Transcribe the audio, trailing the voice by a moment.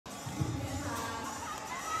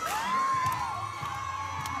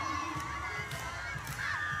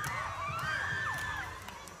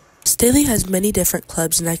Staley has many different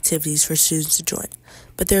clubs and activities for students to join,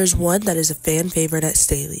 but there is one that is a fan favorite at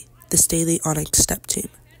Staley, the Staley Onyx Step Team.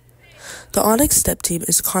 The Onyx Step Team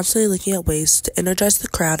is constantly looking at ways to energize the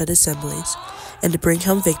crowd at assemblies and to bring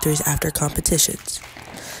home victories after competitions.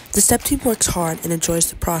 The Step Team works hard and enjoys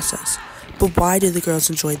the process, but why do the girls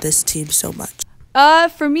enjoy this team so much?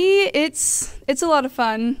 For me, it's a lot of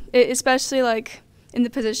fun, especially like in the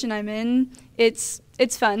position I'm in. It's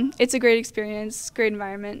fun. It's a great experience, great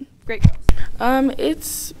environment, great girls.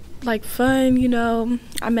 It's like fun, you know.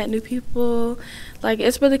 I met new people. Like,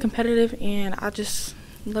 it's really competitive, and I just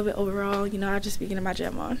love it overall. You know, I just be getting my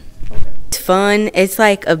jam on. It's fun. It's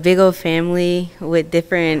like a big old family with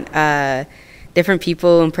different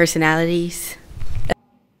people and personalities.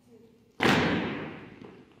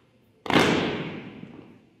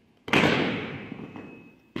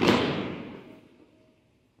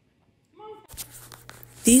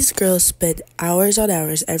 These girls spend hours on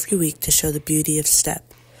hours every week to show the beauty of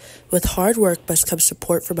STEP. With hard work must come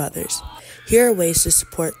support from others. Here are ways to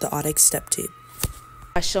support the Onyx Step Team.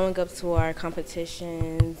 Showing up to our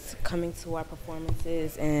competitions, coming to our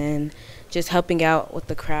performances, and just helping out with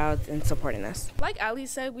the crowds and supporting us. Like Ali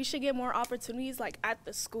said, we should get more opportunities like at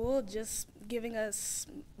the school, just giving us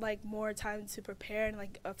like more time to prepare and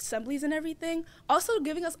like assemblies and everything. Also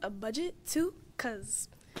giving us a budget too, because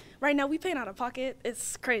right now we paying out of pocket.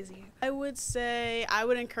 It's crazy. I would say I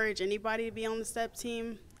would encourage anybody to be on the STEP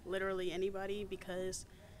team, literally anybody, because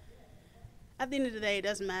at the end of the day it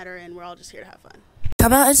doesn't matter and we're all just here to have fun.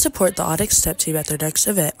 Come out and support the Onyx Step Team at their next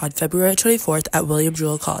event on February 24th at William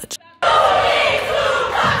Jewell College.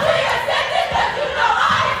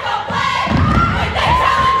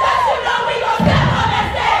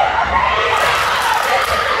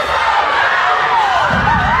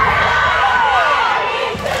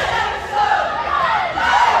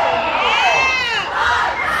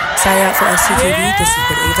 Signing out for SCTV, this has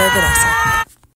been Ava and Vanessa.